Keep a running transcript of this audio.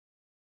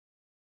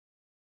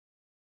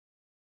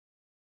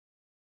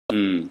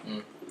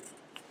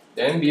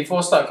Then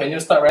before start, can you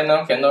start right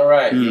now? Cannot,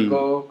 right? You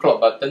go clock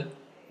button.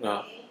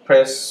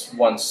 Press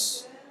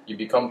once, you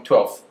become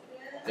 12.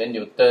 Then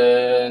you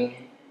turn.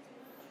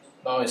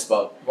 Now it's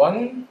about 1.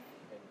 And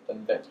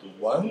turn back to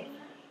 1.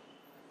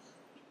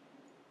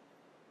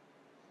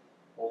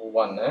 Oh,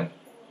 1,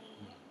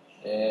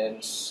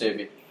 and save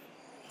it.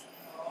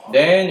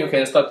 Then you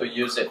can start to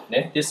use it.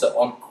 This is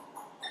on.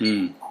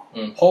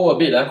 Hold a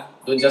bit,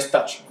 don't just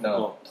touch.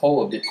 No,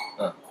 hold a bit.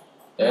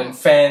 Then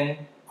fan,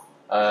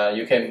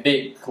 you can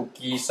bake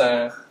cookies,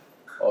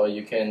 or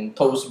you can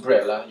toast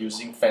bread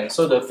using fan.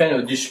 So the fan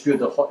will distribute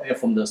the hot air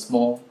from the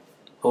small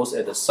holes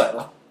at the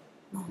side.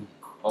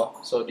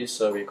 So this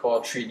we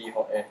call 3D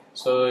hot air.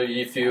 So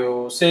if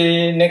you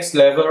say next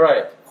level,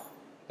 right,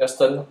 just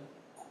turn.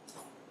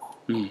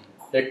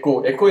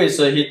 Echo. Echo is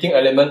a heating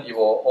element. It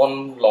will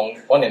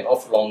on and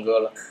off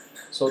longer,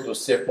 so to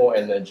save more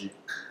energy.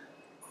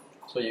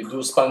 So you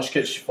do sponge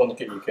cake, chiffon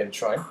cake, you can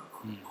try.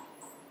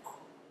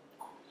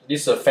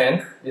 This is a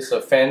fan. This is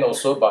a fan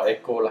also, but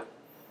echo .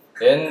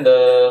 Then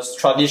the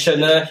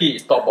traditional heat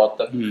is top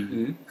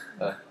bottom.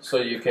 So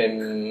you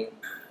can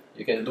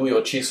do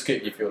your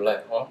cheesecake if you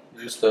like.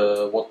 Use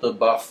the water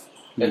bath,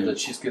 let the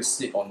cheesecake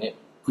sit on it,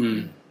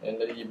 and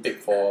let it bake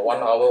for 1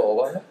 hour or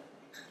what.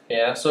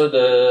 Yeah. So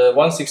the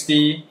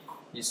 160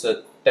 is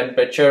a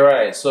temperature,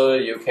 right? So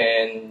you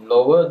can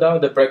lower down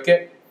the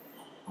bracket,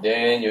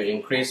 then you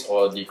increase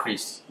or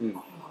decrease.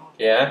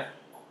 Yeah.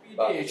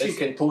 But actually you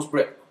can toast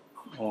bread.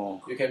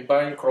 You can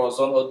buy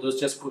croissant or those,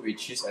 just put with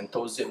cheese and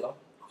toast it.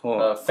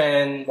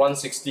 Fan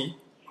 160,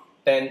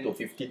 10 to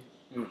 15.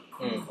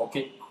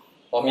 Okay.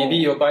 Or maybe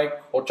you buy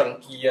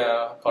chunky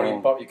curry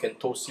pop, you can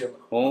toast here.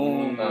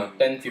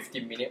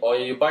 10-15 minutes. Or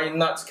you buy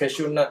nuts,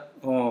 cashew nut,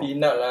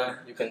 peanut,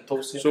 you can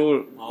toast it.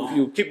 So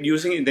you keep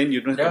using it, then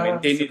you don't have to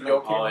maintain it.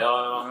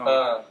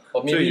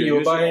 Or maybe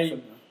you buy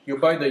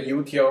the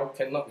youtiao,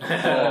 cannot.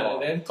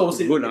 Then toast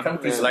it. Good,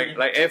 it's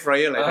like air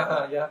fryer like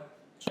that. Yeah.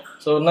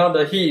 So now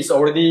the heat is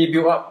already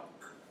built up.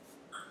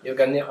 You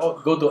can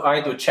go to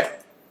eye to check.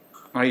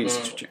 Eye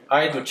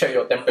to check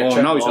your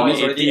temperature. Now it's only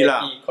 80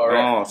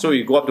 correct. So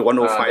you go up to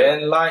 105.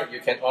 Then light, you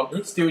can on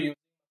it, still use.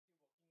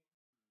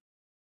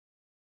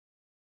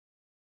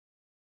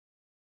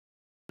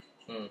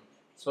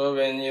 So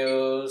when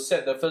you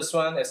set the first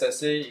one, as I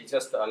say, it's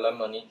just the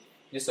alarm only.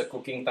 This is a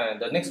cooking time.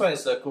 The next one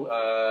is the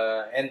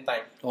end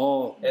time.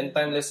 End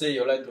time, let's say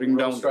you like to bring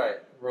roast, down. right?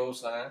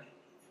 Roast, Come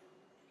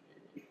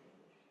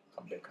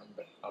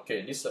back.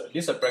 Okay, this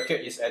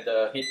bracket is at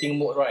the heating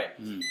mode, right?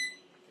 Okay.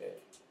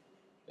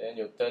 Then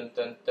you turn.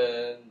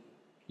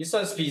 This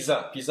one's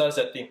pizza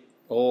setting.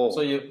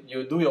 So you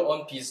do your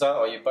own pizza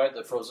or you buy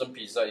the frozen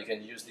pizza, you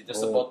can use it.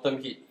 That's the bottom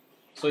heat.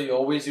 So you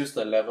always use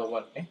the level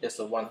 1. That's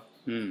the 1.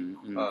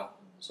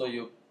 So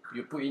you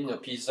put in the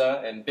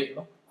pizza and bake.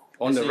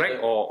 On the rack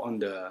or on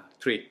the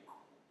tray?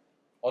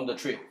 On the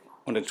tray.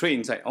 On the tray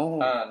inside.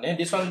 Then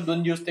this one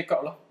don't use take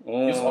out.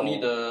 Use only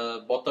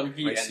the bottom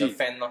heat and the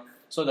fan.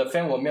 So the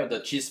fan will melt the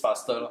cheese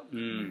faster.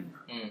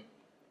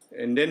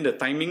 And then the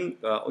timing,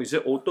 is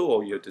it auto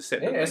or you have to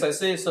set the timing? As I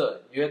say, sir,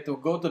 you have to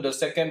go to the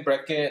second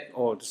bracket.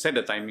 To set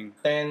the timing.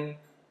 10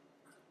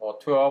 or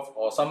 12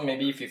 or some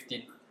maybe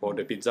 15. For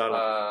the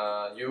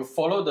pizza. You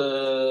follow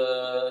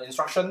the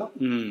instruction.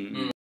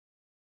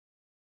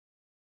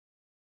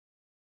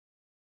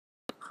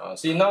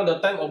 See, now the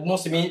time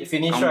almost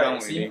finished,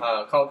 right? See,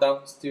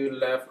 countdown, still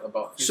left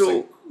about few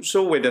seconds.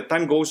 So when the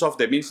time goes off,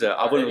 that means the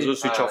oven also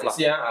switch off. You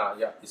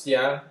see,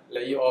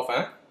 let you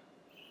off.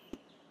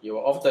 You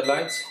will off the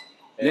lights.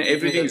 Then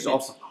everything is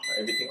off.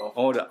 Everything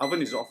off. The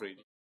oven is off already.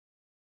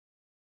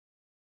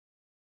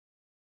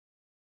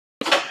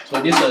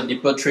 So this is a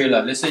deeper tray.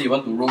 Let's say you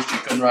want to roast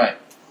chicken, right?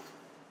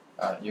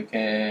 You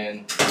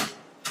can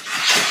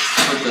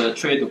put the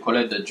tray to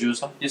collect the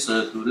juice. This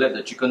is to let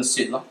the chicken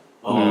sit.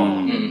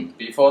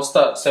 Before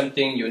start, same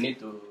thing you need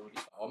to.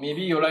 Or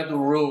maybe you like to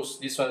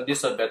roast this one. This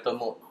is a better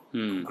mode.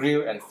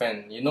 Grill and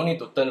fan. You don't need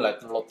to turn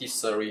like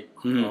rotisserie.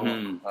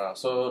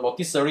 So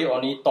rotisserie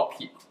only top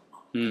heat.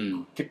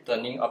 Keep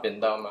turning up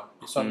and down.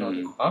 This one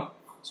only.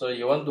 So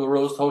you want to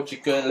roast whole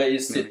chicken, let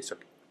it sit.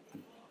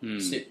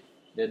 Sit.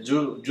 The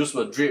juice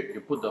will drip.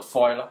 You put the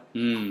foil.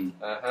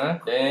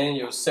 Then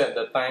you set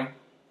the time.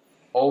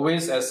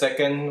 Always at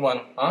second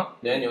one.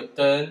 Then you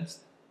turn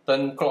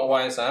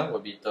clockwise. Will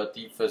be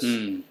 30 first.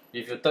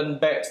 If you turn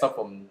back, start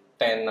from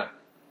 10.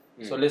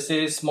 So let's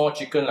say small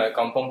chicken like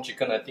kampong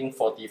chicken, I think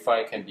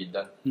 45 can be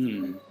done.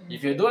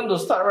 If you don't want to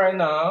start right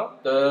now,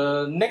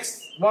 the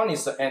next one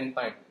is the end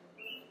time.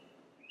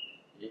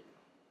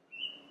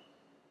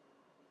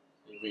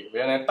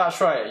 When I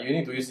touch, right, you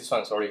need to use this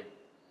one, sorry.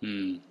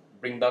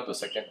 Bring down to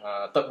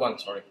third one,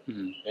 sorry.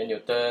 Then you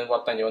turn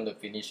what time you want to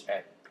finish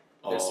at.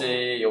 Let's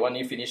say you want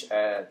to finish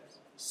at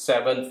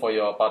 7 for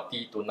your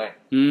party tonight.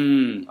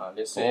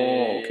 Let's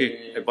say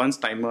okay.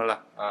 Advanced timer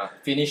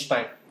finish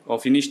time.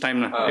 Finish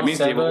time that means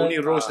they will only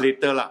roast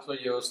later So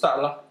you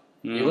start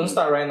You won't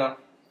start right now.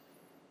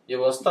 You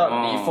will start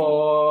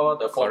before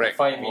the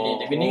 45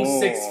 minutes. Meaning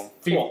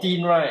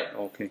 15, right?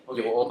 Okay.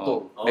 You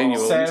auto. Then you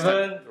only 7,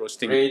 start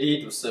roasting.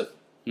 ready to serve.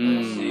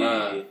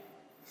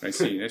 I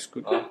see. That's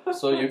good.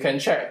 So you can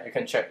check.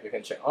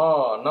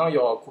 Oh, now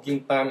your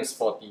cooking time is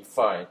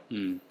 45.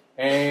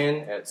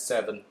 And at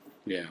 7.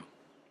 Yeah.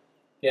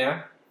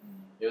 Yeah?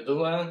 You do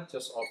one,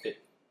 just off it.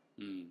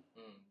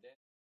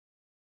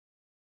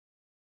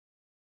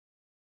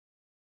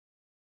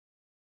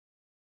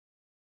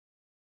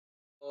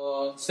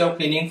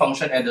 Self-cleaning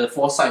function at the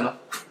four side.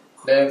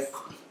 Left,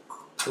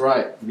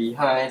 right,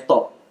 behind,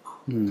 top.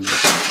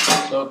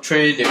 So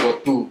tray they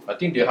got 2. I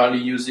think they hardly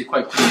use it,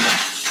 quite clean.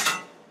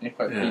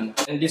 Clean.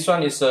 And this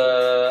one is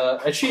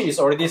actually it's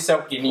already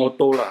self-cleaning.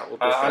 Auto lah.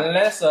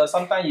 Unless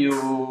sometimes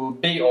you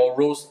bake or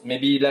roast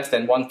maybe less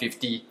than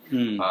 150.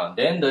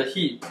 Then the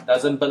heat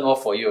doesn't burn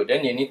off for you.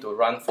 Then you need to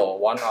run for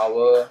 1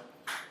 hour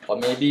or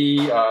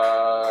maybe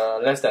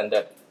less than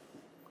that.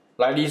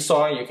 Lightly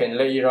soil you can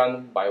let it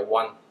run by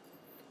 1.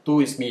 2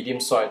 is medium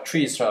soil.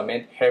 3 is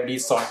heavily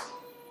soil.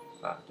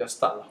 Just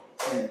start.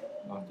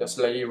 Just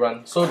let it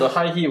run. So the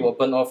high heat will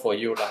burn off for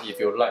you if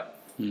you like.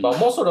 But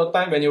most of the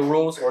time when you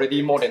roast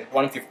already more than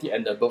 150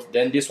 and above,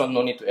 then this one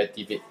no need to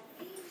activate.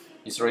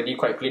 It's already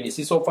quite clean. You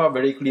see so far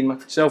very clean.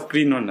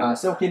 Self-clean one.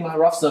 Self-clean,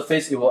 rough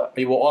surface, it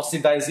will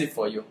oxidize it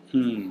for you.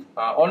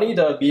 Only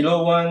the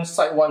below one,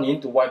 side one, you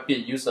need to wipe it.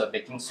 Use a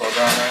baking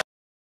soda.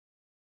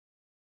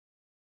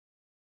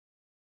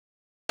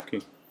 Okay.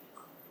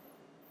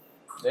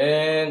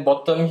 Then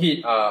bottom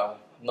heat,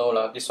 no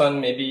lah. This one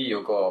maybe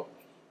you got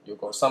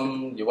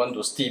some you want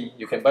to steam.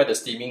 You can buy the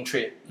steaming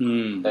tray.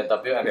 The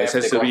WMF,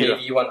 they got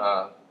heavy one.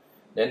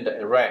 Then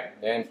the rack,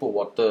 then put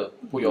water.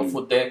 Put your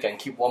food there, can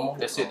keep warm.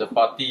 Let's say the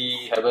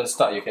party haven't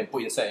started, you can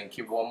put inside and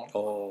keep warm.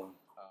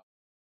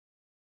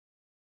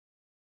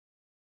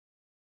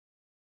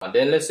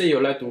 Then let's say you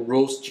like to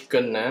roast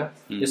chicken.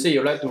 Let's say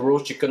you like to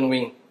roast chicken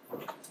wing.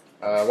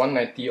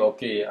 190,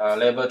 okay.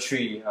 Level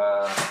 3,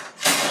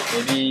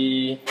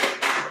 maybe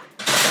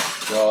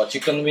your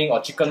chicken wing or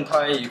chicken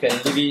thigh, you can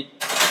leave it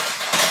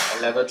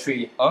at level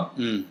 3.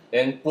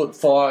 Then put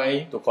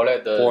foil to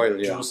collect the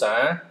juice.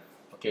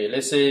 Okay,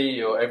 let's say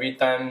you every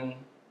time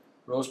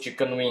roast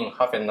chicken wing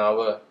half an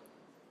hour.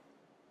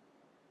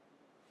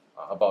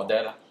 About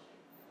that.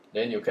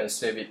 Then you can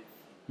save it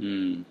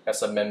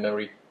as a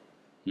memory.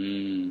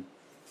 M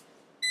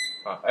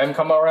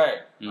come out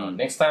right.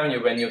 Next time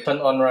when you turn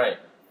on right,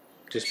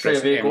 just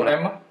straight away go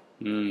M.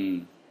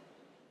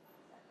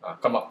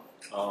 Come up.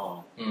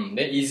 Then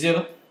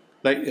easier.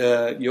 Like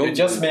you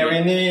just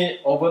marinate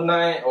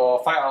overnight or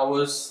 5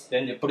 hours,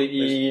 then you put it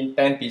in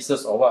 10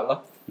 pieces or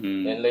what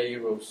then let it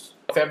roast.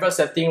 Favorite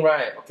setting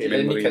right? Okay,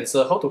 let me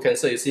cancel. How to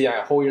cancel? You see, I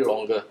hold it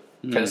longer.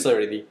 Cancel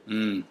already.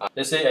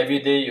 Let's say every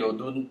day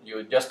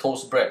you just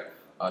toast bread.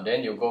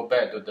 Then you go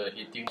back to the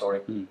heating.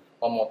 Sorry.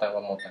 One more time.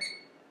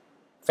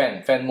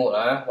 Fan mode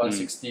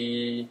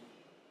 160.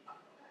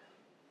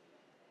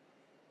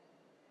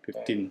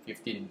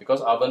 15.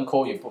 Because oven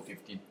cold you put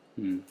 15.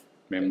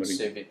 Memory.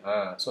 Save it.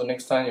 So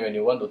next time when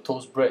you want to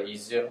toast bread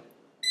easier.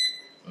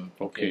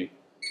 Okay.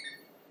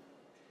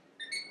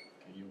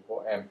 You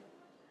go M.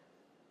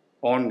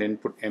 On then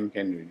put M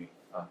can already.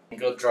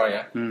 Finger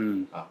dry.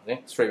 Then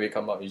straight away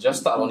come out. You just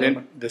start on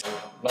them.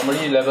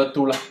 Normally level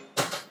 2 lah.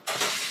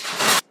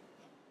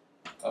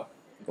 You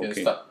can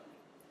start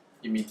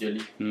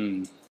immediately.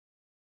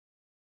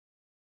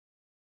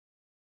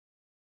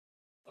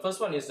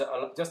 First one is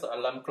just the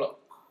alarm clock.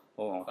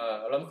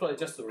 Alarm clock is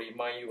just to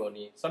remind you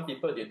only. Some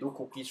people they do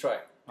cookies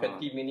right,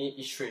 20 minutes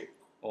each tray.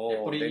 They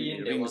put it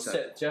in, they will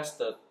set just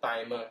the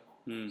timer.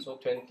 So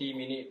 20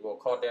 minutes will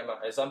call them.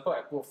 Example,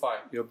 I put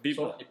 5. Beep,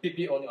 so it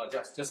beep only, or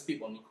just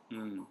beep only.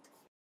 Then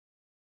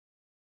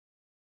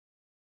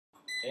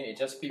it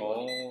just beep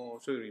only.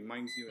 So it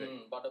reminds you.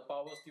 But the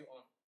power still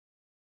on.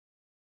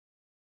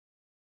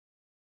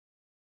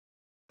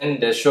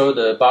 And they show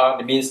the bar,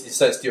 it means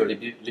inside still a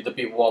little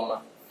bit warm.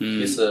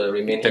 It's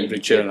remaining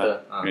temperature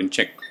and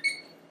check.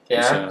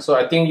 Yeah, so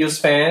I think use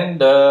fan.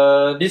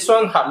 This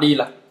one hardly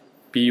lah.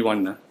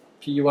 P1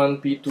 P1,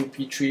 P2,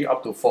 P3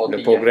 up to 40.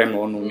 The program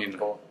on only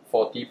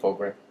 40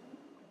 program.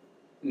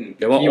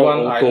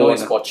 P1 I know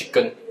is for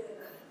chicken.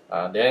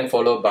 Then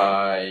followed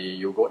by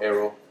you go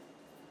arrow.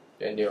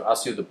 Then they'll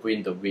ask you to put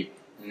in the weight.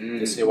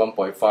 They say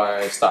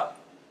 1.5 start.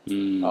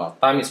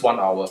 Time is 1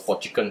 hour for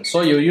chicken.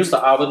 So you use the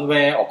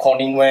ovenware or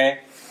corningware.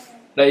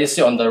 Let it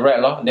sit on the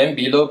rack. Then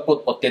below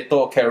put potato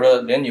or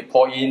carrot. Then you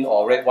pour in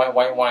or red wine,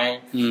 white wine,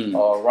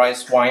 or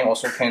rice wine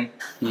also can.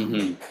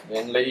 Then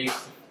let it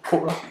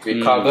cook.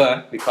 We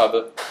cover.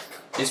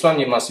 This one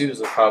you must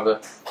use a cover.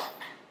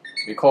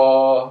 We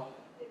call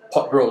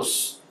pot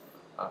roast.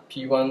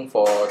 P1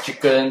 for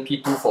chicken,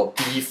 P2 for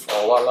beef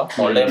or what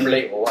or lamb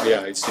leg or what.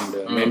 Yeah, it's in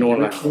the menu.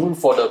 Look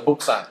for the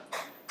books.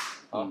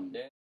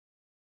 Then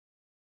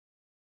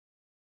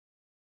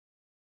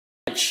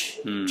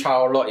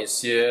child lock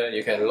is here.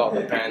 You can lock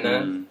the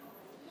panel.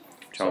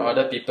 So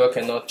other people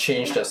cannot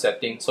change the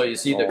setting. So you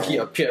see the key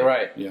appeared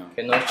right.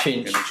 Cannot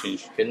change.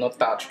 Cannot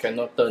touch.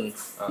 Cannot turn.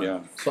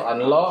 So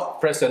unlock.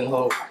 Press and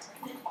hold.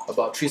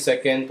 About 3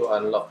 seconds to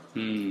unlock.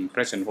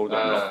 Press and hold.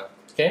 Unlock.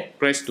 Okay?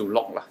 Press to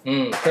lock lah.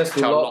 Press to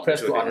Child lock, lock press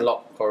to to the-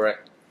 unlock,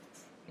 correct.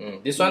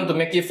 This one to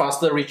make it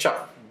faster reach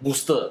up,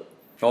 booster,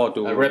 Oh,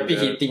 to rapid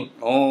heating.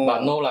 Oh.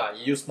 But no lah,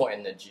 you use more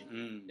energy.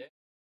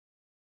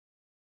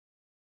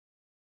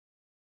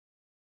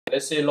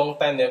 Let's say long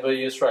time never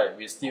use, right?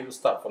 We still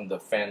start from the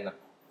fan.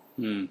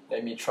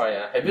 Let me try.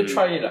 Have you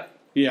tried it?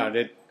 Yeah,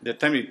 that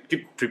time it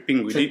keep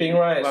tripping with Tripping, it.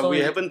 right? But So we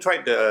it- haven't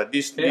tried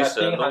this Okay, I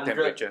think low 100,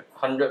 temperature.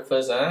 100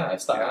 first. I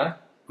start.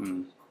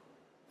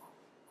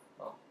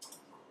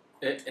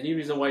 Any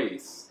reason why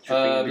it's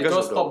tripping? Because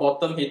Because of top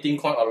bottom heating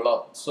quite a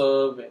lot.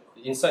 So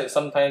inside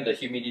sometimes the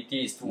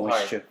humidity is too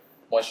Moisture. high.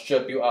 Moisture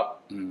build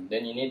up.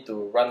 Then you need to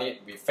run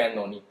it with fan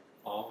only.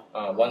 Oh.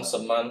 Once a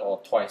month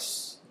or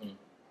twice.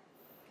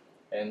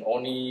 And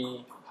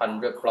only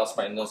 100 plus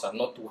minus,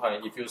 not too high.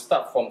 If you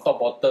start from top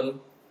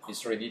bottom,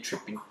 it's already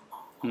tripping.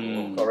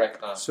 Correct.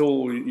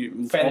 So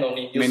Fan for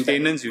only, use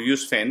maintenance you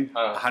use fan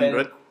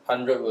 100,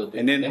 100 will do.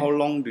 and then how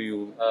long do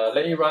you?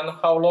 Let it run.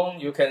 How long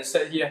you can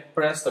set here?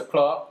 Press the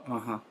clock.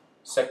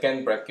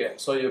 Second bracket.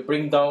 So you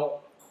bring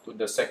down to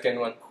the second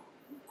one.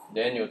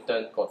 Then you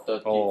turn got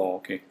 30. Oh,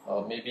 okay.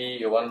 Maybe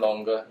you want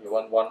longer. You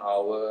want 1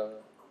 hour.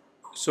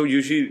 So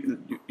usually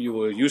you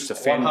will use the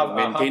fan to half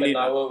maintain an it.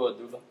 hour will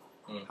do.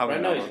 Half Right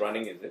an now hour. it's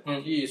running, is it?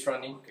 It is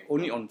running.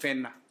 Only on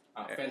fan lah.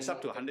 Fan It's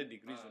up to 100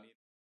 degrees only.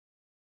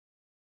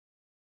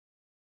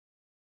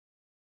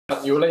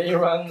 You let it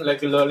run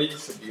regularly,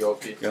 should be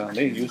okay. Yeah,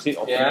 then you use it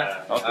often.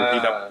 Yeah. How to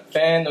heat up.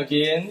 Fan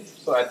again.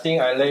 So I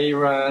think I let it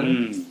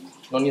run.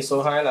 No need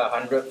so high lah.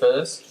 100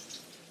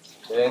 first.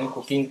 Then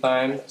cooking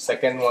time,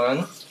 second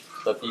one,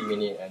 30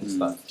 minutes and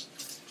start.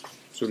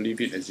 So leave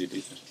it as it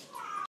is.